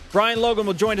motivation. Brian Logan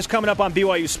will join us coming up on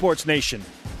BYU Sports Nation.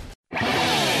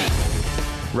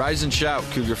 Rise and shout,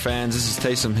 Cougar fans. This is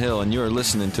Taysom Hill, and you are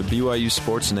listening to BYU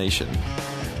Sports Nation.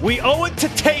 We owe it to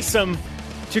Taysom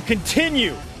to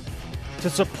continue to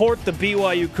support the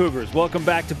BYU Cougars. Welcome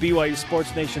back to BYU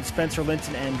Sports Nation. Spencer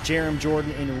Linton and Jerem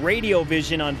Jordan in Radio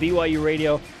Vision on BYU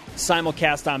Radio,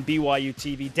 simulcast on BYU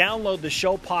TV. Download the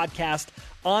show podcast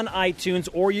on iTunes,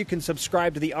 or you can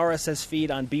subscribe to the RSS feed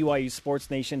on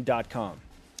BYUSportsNation.com.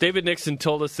 David Nixon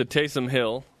told us that Taysom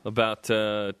Hill, about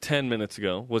 10 minutes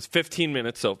ago, was 15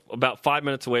 minutes, so about 5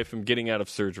 minutes away from getting out of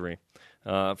surgery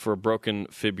for a broken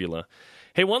fibula.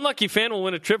 Hey, one lucky fan will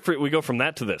win a trip for... We go from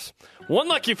that to this. One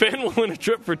lucky fan will win a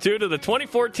trip for two to the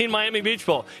 2014 Miami Beach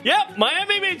Bowl. Yep,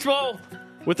 Miami Beach Bowl!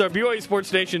 With our BYU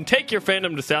Sports Nation, take your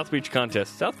fandom to South Beach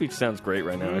contest. South Beach sounds great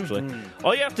right now, actually.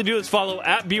 All you have to do is follow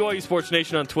at BYU Sports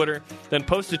Nation on Twitter, then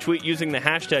post a tweet using the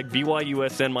hashtag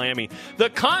BYUSNMiami. The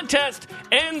contest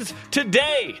ends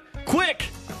today. Quick!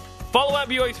 Follow at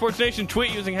BYU Sports Nation,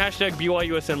 tweet using hashtag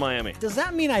BYUSNMiami. Does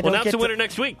that mean I don't We'll announce get the winner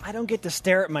next week. I don't get to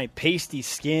stare at my pasty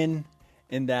skin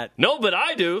in that... No, but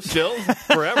I do, still,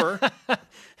 forever.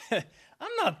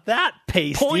 I'm not that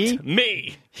pasty. Point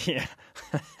me. Yeah.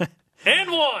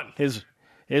 And one.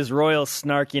 His royal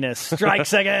snarkiness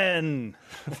strikes again.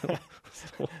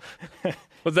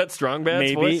 Was that Strong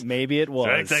Bad's voice? Maybe it was.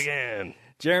 Strikes again.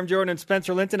 Jerem Jordan and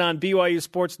Spencer Linton on BYU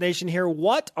Sports Nation here.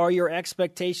 What are your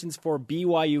expectations for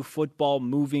BYU football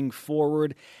moving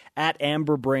forward at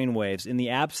Amber Brainwaves? In the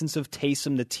absence of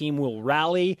Taysom, the team will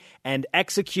rally and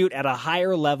execute at a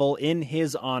higher level in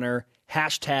his honor.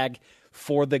 Hashtag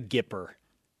for the Gipper.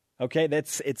 Okay,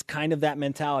 it's kind of that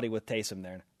mentality with Taysom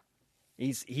there.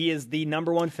 He is the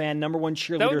number one fan, number one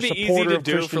cheerleader, that would be supporter easy to of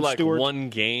do Christian for like Stewart. one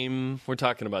game. We're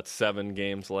talking about 7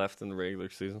 games left in the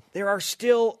regular season. There are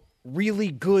still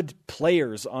really good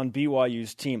players on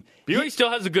BYU's team. BYU still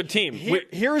has a good team.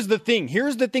 Here's the thing.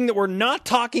 Here's the thing that we're not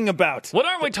talking about. What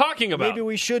aren't we talking about? Maybe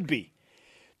we should be.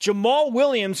 Jamal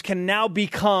Williams can now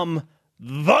become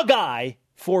the guy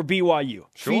for BYU.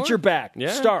 Sure. Feature back,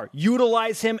 Yeah. star.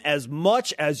 Utilize him as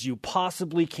much as you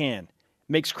possibly can.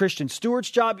 Makes Christian Stewart's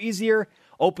job easier,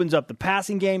 opens up the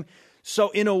passing game. So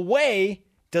in a way,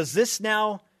 does this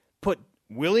now put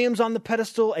Williams on the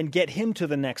pedestal and get him to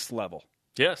the next level?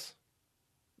 Yes.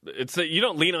 It's that you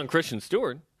don't lean on Christian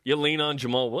Stewart. You lean on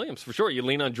Jamal Williams, for sure. You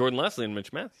lean on Jordan Leslie and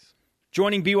Mitch Matthews.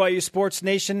 Joining BYU Sports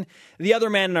Nation, the other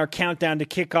man in our countdown to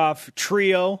kickoff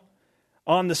trio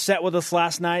on the set with us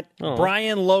last night,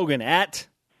 Brian Logan at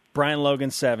Brian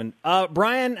Logan 7.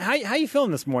 Brian, how you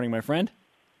feeling this morning, my friend?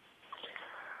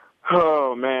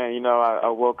 Oh man, I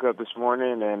woke up this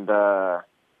morning and thought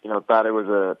I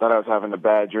was having a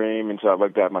bad dream until I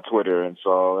looked at my Twitter and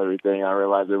saw everything. I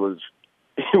realized it was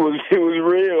real.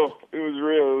 It was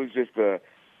real. It was just a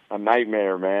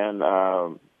nightmare, man. I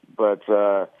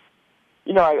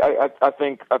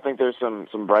think there's some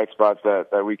bright spots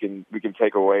that we can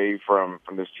take away from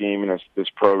this team and this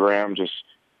program, just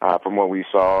from what we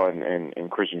saw in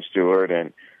Christian Stewart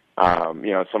and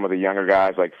some of the younger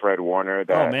guys like Fred Warner.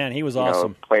 That, oh man, he was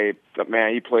awesome. He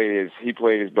played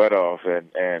his butt off,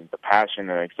 and the passion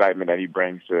and excitement that he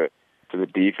brings to the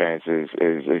defense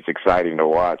is exciting to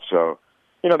watch. So,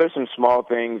 there's some small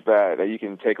things that you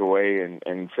can take away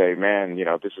and say, man,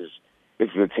 this is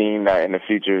a team that in the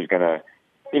future is gonna,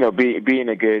 be in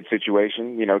a good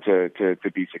situation,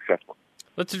 to be successful.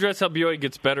 Let's address how BYU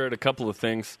gets better at a couple of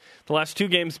things. The last 2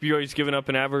 games, BYU's given up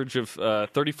an average of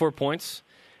 34 points.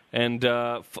 And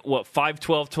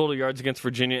 512 total yards against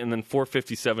Virginia, and then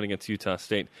 457 against Utah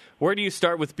State. Where do you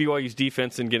start with BYU's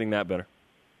defense in getting that better?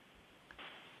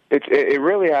 It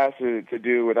really has to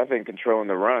do with, I think, controlling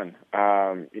the run.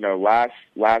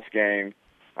 Last game,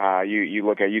 you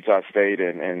look at Utah State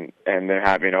and they're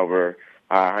having over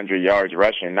 100 yards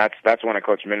rushing. That's one of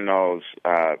Coach Mendenhall's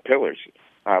pillars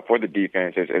for the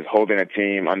defense is holding a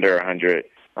team under 100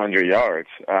 yards.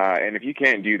 And if you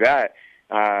can't do that,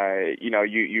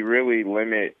 you really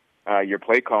limit your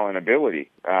play calling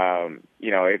ability.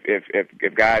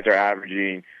 If guys are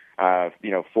averaging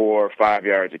 4 or 5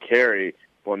 yards a carry,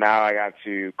 well, now I got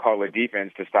to call a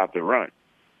defense to stop the run.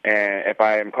 And if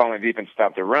I am calling a defense to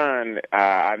stop the run,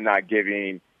 I'm not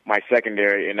giving my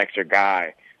secondary an extra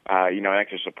guy, an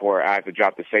extra support. I have to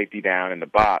drop the safety down in the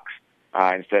box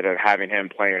instead of having him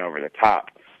playing over the top.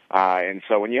 And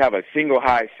so when you have a single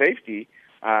high safety,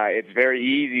 it's very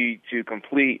easy to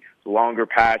complete longer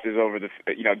passes over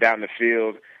down the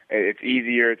field. It's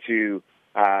easier to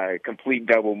complete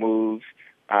double moves.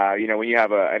 When you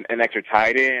have an extra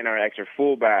tight end or an extra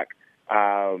fullback,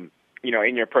 in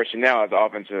your personnel as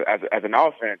an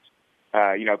offense,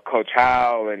 Coach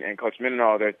Howell and Coach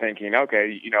Mendenhall, they're thinking,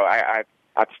 okay, I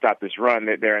have to stop this run.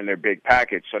 They're in their big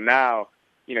package. So now,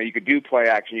 you could do play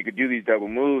action, you could do these double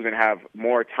moves and have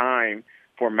more time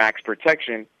for max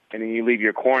protection, and then you leave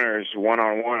your corners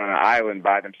one-on-one on an island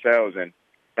by themselves, and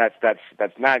that's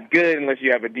not good unless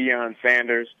you have a Deion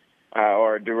Sanders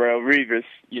or Darrelle Revis.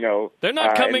 They're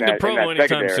not coming to pro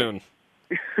anytime soon.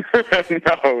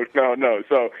 No.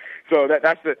 So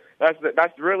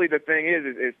that's really the thing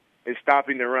is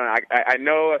stopping the run. I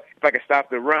know if I can stop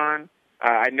the run,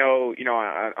 I know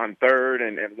on third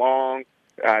and long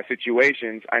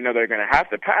situations, I know they're going to have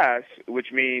to pass,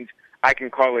 which means I can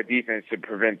call a defense to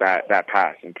prevent that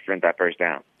pass and prevent that first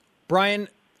down. Brian,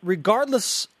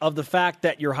 regardless of the fact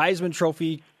that your Heisman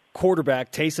Trophy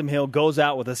quarterback, Taysom Hill, goes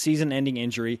out with a season-ending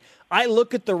injury, I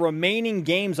look at the remaining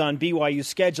games on BYU's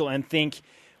schedule and think,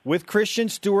 with Christian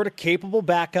Stewart, a capable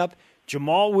backup,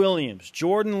 Jamal Williams,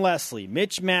 Jordan Leslie,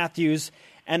 Mitch Matthews,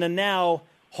 and a now,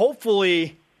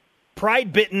 hopefully,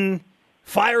 pride-bitten,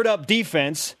 fired-up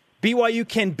defense, BYU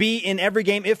can be in every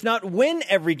game, if not win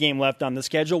every game left on the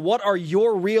schedule. What are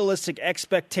your realistic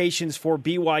expectations for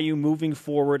BYU moving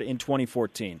forward in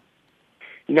 2014?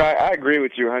 I agree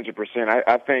with you 100%.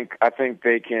 I think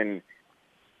they can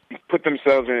put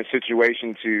themselves in a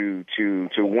situation to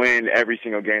win every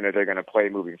single game that they're going to play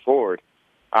moving forward.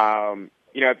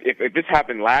 If this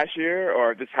happened last year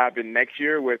or if this happened next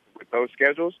year with those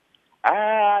schedules,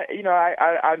 I'm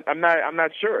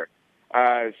not sure.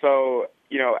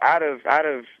 Out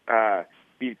of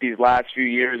these last few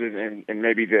years and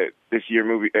maybe this year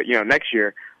next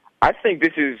year, I think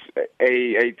this is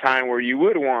a time where you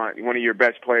would want one of your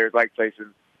best players like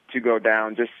Taysom to go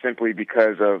down just simply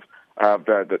because of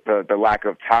the lack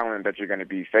of talent that you're going to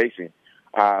be facing.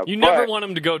 You never want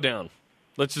him to go down.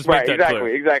 Let's just make that clear.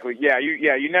 Exactly. Yeah,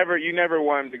 you never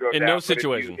want him to go down. In no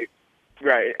situation.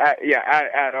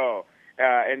 At all.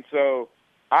 And so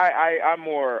I'm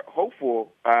more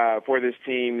hopeful for this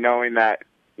team, knowing that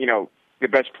the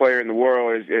best player in the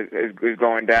world is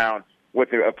going down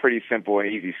with a pretty simple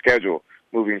and easy schedule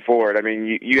moving forward. I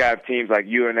mean, you have teams like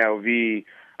UNLV,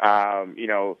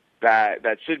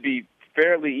 that should be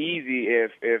fairly easy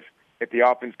if the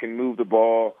offense can move the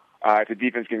ball, if the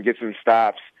defense can get some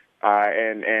stops,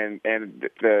 and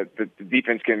the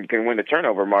defense can win the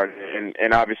turnover margin,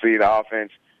 and obviously the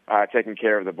offense taking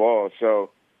care of the ball. So,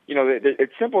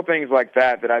 it's simple things like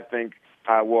that I think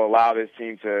will allow this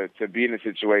team to be in a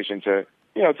situation to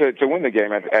win the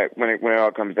game when it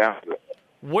all comes down to it.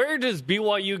 Where does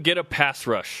BYU get a pass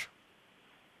rush?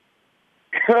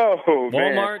 Oh,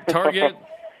 man. Walmart, Target,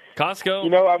 Costco.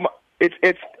 It's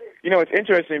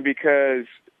interesting because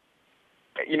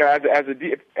as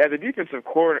a defensive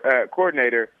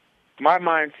coordinator, my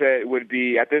mindset would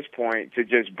be at this point to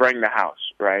just bring the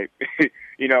house, right?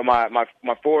 My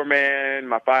 4-man,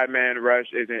 my 5-man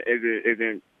rush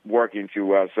isn't working too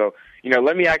well. So,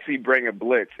 let me actually bring a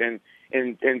blitz. And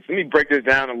let me break this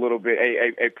down a little bit.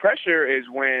 A pressure is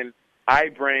when I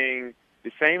bring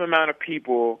the same amount of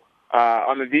people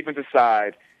on the defensive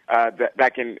side that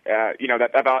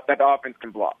the offense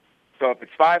can block. So if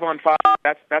it's 5-on-5,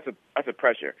 that's a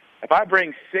pressure. If I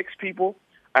bring 6 people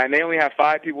and they only have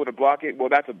 5 people to block it, well,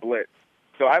 that's a blitz.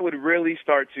 So I would really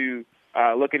start to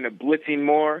look into blitzing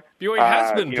more. BYU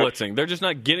has been blitzing. They're just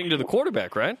not getting to the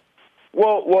quarterback, right?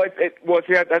 Well,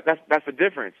 see, that's the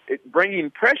difference. Bringing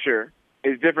pressure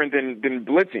is different than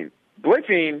blitzing.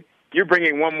 Blitzing, you're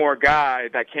bringing one more guy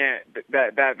that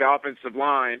the offensive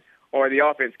line or the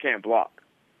offense can't block.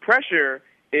 Pressure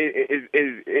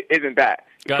isn't that.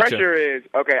 Gotcha. Pressure is,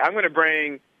 okay, I'm going to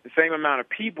bring the same amount of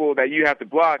people that you have to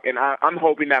block, and I'm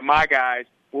hoping that my guys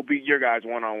will beat your guys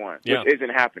one-on-one, Yeah. which isn't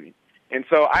happening. And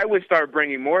so I would start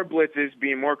bringing more blitzes,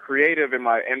 being more creative in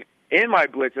my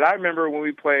blitzes. I remember when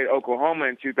we played Oklahoma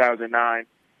in 2009,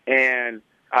 and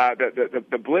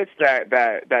the blitz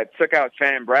that took out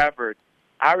Sam Bradford.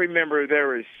 I remember there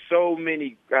were so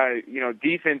many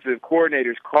defensive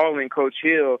coordinators calling Coach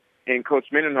Hill and Coach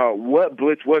Mendenhall, what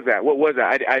blitz was that? What was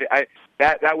that?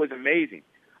 That was amazing.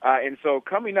 And so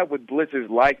coming up with blitzes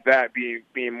like that,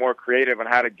 being more creative on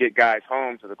how to get guys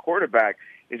home to the quarterback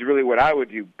is really what I would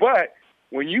do. But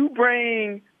when you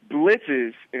bring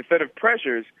blitzes instead of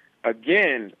pressures,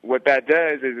 again, what that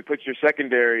does is it puts your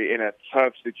secondary in a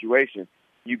tough situation.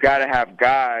 You got to have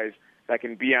guys that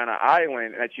can be on an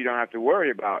island that you don't have to worry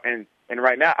about. And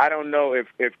right now, I don't know if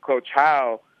Coach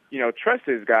Howe, trusts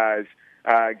his guys,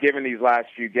 given these last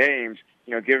few games,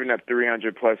 giving up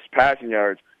 300-plus passing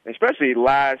yards, especially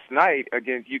last night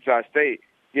against Utah State,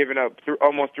 giving up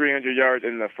almost 300 yards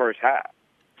in the first half.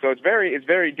 So it's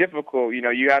very difficult.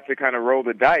 You have to kind of roll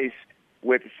the dice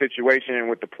with the situation and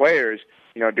with the players.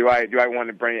 Do I want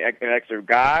to bring an extra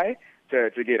guy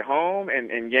to get home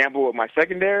and gamble with my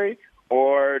secondary,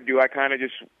 or do I kind of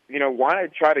just want to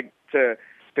try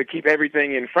to keep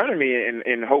everything in front of me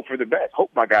and hope for the best, hope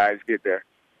my guys get there.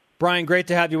 Brian, great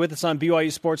to have you with us on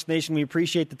BYU Sports Nation. We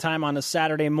appreciate the time on a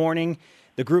Saturday morning.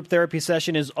 The group therapy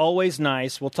session is always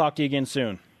nice. We'll talk to you again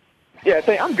soon. Yeah,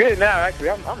 I'm good now.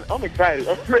 Actually, I'm excited.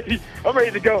 I'm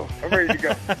ready to go.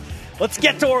 Let's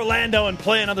get to Orlando and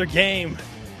play another game.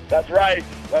 That's right.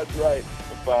 I'm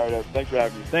fired up. Thanks for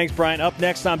having me. Thanks, Brian. Up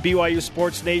next on BYU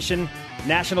Sports Nation,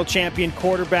 national champion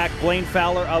quarterback Blaine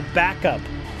Fowler, a backup.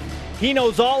 He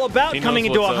knows all about coming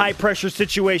into a high-pressure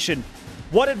situation.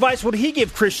 What advice would he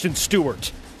give Christian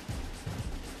Stewart?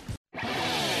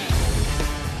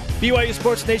 BYU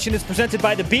Sports Nation is presented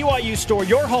by the BYU Store,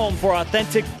 your home for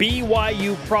authentic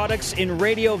BYU products in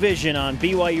Radio Vision on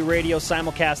BYU Radio,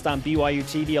 simulcast on BYU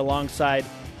TV alongside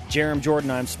Jerem Jordan.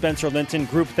 I'm Spencer Linton.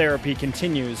 Group therapy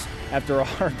continues after a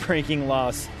heartbreaking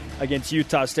loss against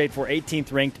Utah State for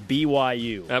 18th-ranked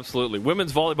BYU. Absolutely.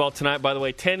 Women's volleyball tonight, by the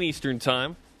way, 10 Eastern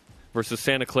time versus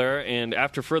Santa Clara. And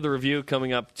after further review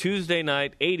coming up Tuesday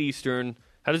night, 8 Eastern,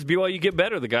 how does BYU get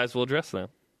better? The guys will address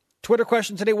that. Twitter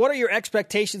question today, what are your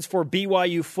expectations for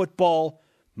BYU football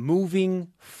moving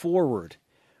forward?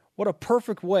 What a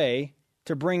perfect way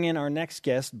to bring in our next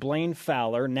guest, Blaine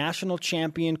Fowler, national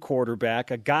champion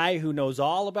quarterback, a guy who knows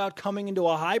all about coming into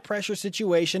a high-pressure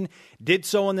situation, did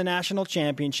so in the national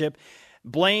championship.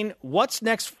 Blaine, what's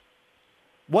next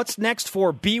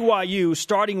for BYU,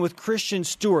 starting with Christian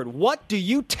Stewart? What do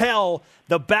you tell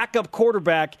the backup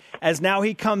quarterback as now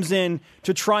he comes in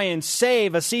to try and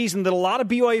save a season that a lot of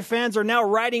BYU fans are now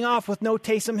writing off with no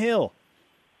Taysom Hill?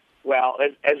 Well,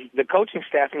 as the coaching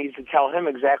staff needs to tell him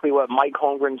exactly what Mike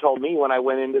Holmgren told me when I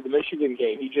went into the Michigan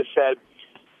game. He just said,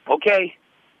 okay,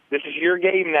 this is your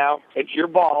game now. It's your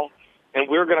ball, and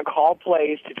we're going to call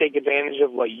plays to take advantage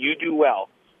of what you do well.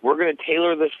 We're going to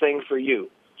tailor this thing for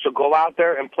you. So go out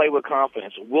there and play with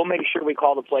confidence. We'll make sure we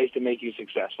call the plays to make you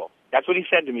successful. That's what he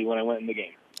said to me when I went in the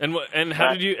game. And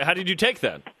how did you take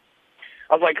that?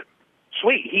 I was like,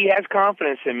 sweet. He has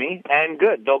confidence in me, and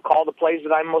good. They'll call the plays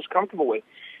that I'm most comfortable with,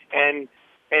 and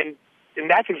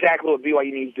that's exactly what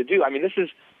BYU needs to do. I mean, this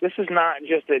is not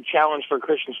just a challenge for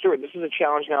Christian Stewart. This is a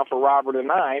challenge now for Robert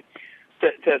and I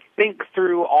to think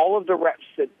through all of the reps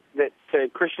that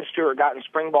Christian Stewart got in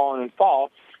spring ball and in fall,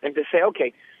 and to say,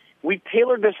 okay, we've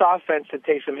tailored this offense to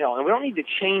Taysom Hill, and we don't need to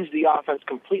change the offense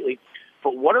completely,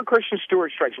 but what are Christian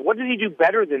Stewart's strengths? What did he do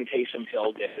better than Taysom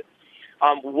Hill did?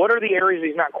 What are the areas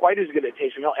he's not quite as good at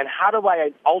Taysom Hill, and how do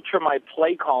I alter my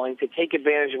play calling to take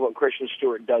advantage of what Christian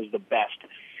Stewart does the best?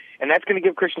 And that's going to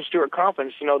give Christian Stewart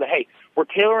confidence to know that, hey, we're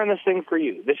tailoring this thing for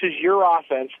you. This is your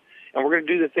offense, and we're going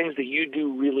to do the things that you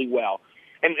do really well.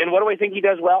 And what do I think he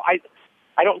does well?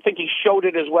 I don't think he showed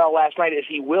it as well last night as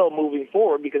he will moving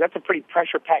forward, because that's a pretty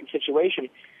pressure-packed situation.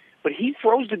 But he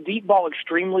throws the deep ball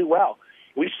extremely well.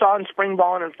 We saw in spring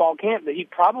ball and in fall camp that he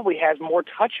probably has more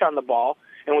touch on the ball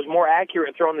and was more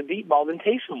accurate throwing the deep ball than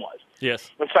Taysom was. Yes.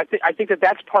 And so I think that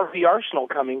that's part of the arsenal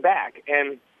coming back.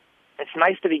 And it's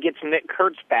nice that he gets Nick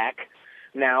Kurtz back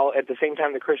now at the same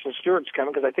time that Christian Stewart's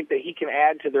coming, because I think that he can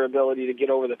add to their ability to get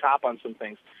over the top on some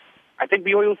things. I think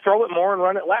BYU will throw it more and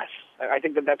run it less. I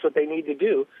think that that's what they need to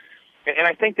do. And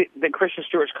I think that Christian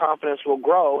Stewart's confidence will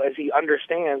grow as he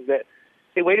understands that,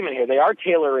 hey, wait a minute here, they are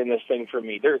tailoring this thing for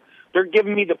me. They're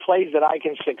giving me the plays that I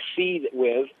can succeed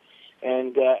with,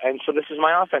 and so this is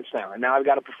my offense now. And now I've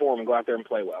got to perform and go out there and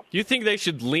play well. Do you think they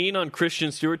should lean on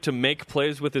Christian Stewart to make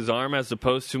plays with his arm as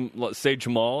opposed to, say,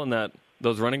 Jamal and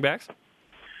those running backs?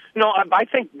 No, I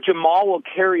think Jamal will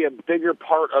carry a bigger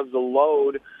part of the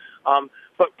load.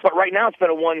 But right now it's been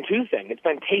a 1-2 thing. It's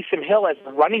been Taysom Hill as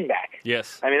the running back.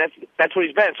 Yes. I mean, that's what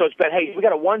he's been. So it's been, hey, we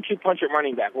got a 1-2 punch at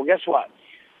running back. Well, guess what?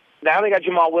 Now they got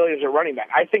Jamal Williams at running back.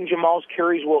 I think Jamal's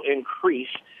carries will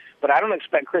increase, but I don't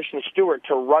expect Christian Stewart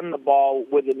to run the ball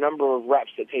with the number of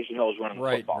reps that Taysom Hill is running the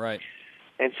football. Right.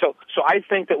 And so I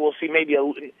think that we'll see maybe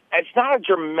it's not a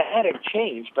dramatic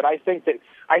change, but I think that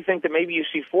maybe you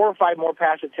see 4 or 5 more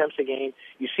pass attempts a game.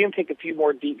 You see him take a few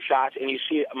more deep shots, and you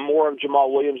see more of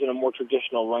Jamal Williams in a more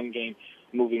traditional run game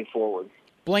moving forward.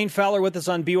 Blaine Fowler with us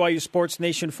on BYU Sports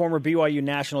Nation, former BYU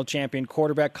national champion,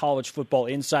 quarterback, college football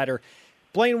insider.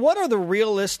 Blaine, what are the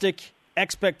realistic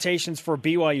expectations for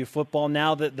BYU football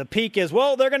now that the peak is,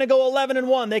 well, they're going to go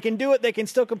 11-1. They can do it. They can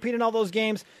still compete in all those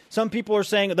games. Some people are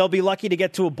saying they'll be lucky to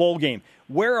get to a bowl game.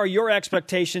 Where are your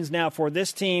expectations now for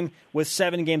this team with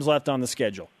 7 games left on the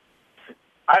schedule?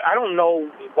 I don't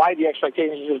know why the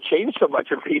expectations have changed so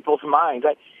much in people's minds.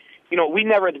 We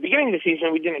never, at the beginning of the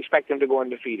season, we didn't expect them to go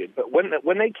undefeated. But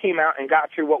when they came out and got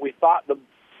through what we thought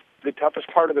the toughest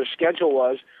part of their schedule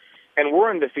was, and we're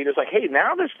undefeated, it's like, hey,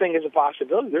 now this thing is a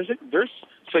possibility.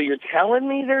 So you're telling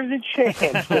me there's a chance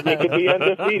that they could be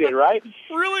undefeated, right?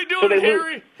 Really doing it,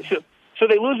 Harry? So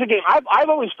they lose a game. I've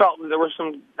always felt that there were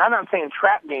some, I'm not saying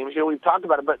trap games, we've talked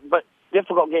about it, but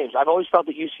difficult games. I've always felt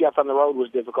that UCF on the road was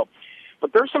difficult.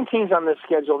 But there's some teams on this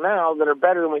schedule now that are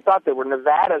better than we thought they were.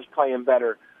 Nevada's playing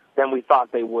better than we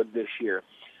thought they would this year.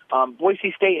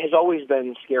 Boise State has always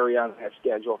been scary on that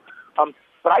schedule.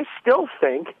 But I still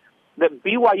think that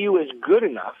BYU is good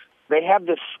enough. They have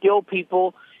the skill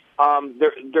people. They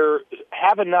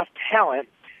have enough talent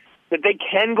that they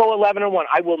can go 11-1.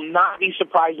 I will not be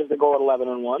surprised if they go at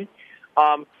 11-1.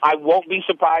 I won't be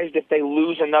surprised if they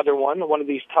lose another one of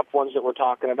these tough ones that we're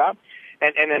talking about,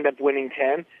 and end up winning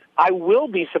 10. I will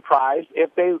be surprised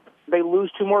if they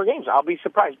lose 2 more games. I'll be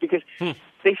surprised because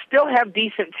they still have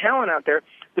decent talent out there.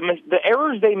 The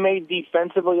errors they made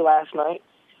defensively last night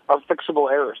are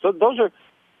fixable errors. Those are.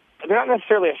 They're not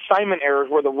necessarily assignment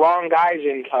errors where the wrong guy's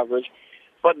in coverage,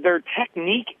 but they're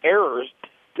technique errors.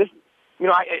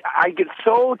 I get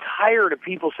so tired of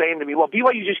people saying to me, well,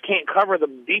 BYU just can't cover the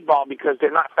deep ball because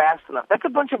they're not fast enough. That's a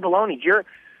bunch of baloney.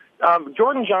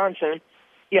 Jordan Johnson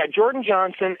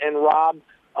and Rob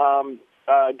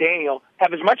Daniel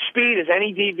have as much speed as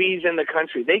any DBs in the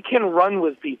country. They can run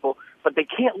with people, but they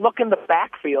can't look in the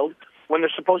backfield when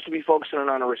they're supposed to be focusing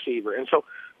on a receiver. And so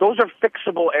those are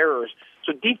fixable errors.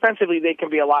 So defensively, they can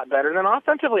be a lot better. And then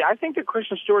offensively, I think that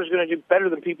Christian Stewart is going to do better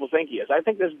than people think he is. I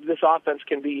think this offense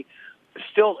can be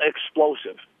still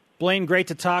explosive. Blaine, great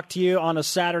to talk to you on a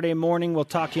Saturday morning. We'll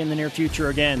talk to you in the near future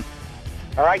again.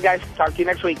 All right, guys. Talk to you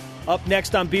next week. Up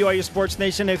next on BYU Sports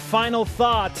Nation, a final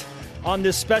thought on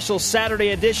this special Saturday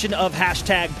edition of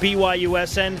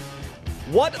 #BYUSN.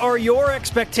 What are your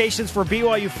expectations for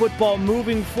BYU football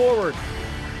moving forward?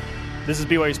 This is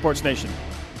BYU Sports Nation.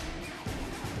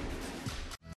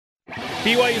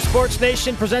 BYU Sports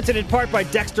Nation, presented in part by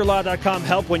DexterLaw.com.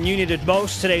 Help when you need it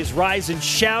most. Today's Rise and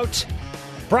Shout,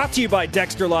 brought to you by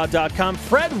DexterLaw.com.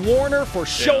 Fred Warner for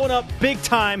showing up big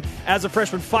time as a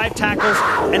freshman. 5 tackles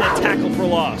and a tackle for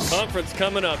loss. Conference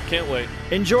coming up. Can't wait.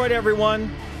 Enjoyed,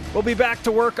 everyone. We'll be back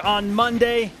to work on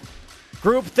Monday.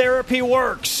 Group therapy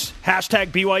works.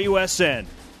 #BYUSN.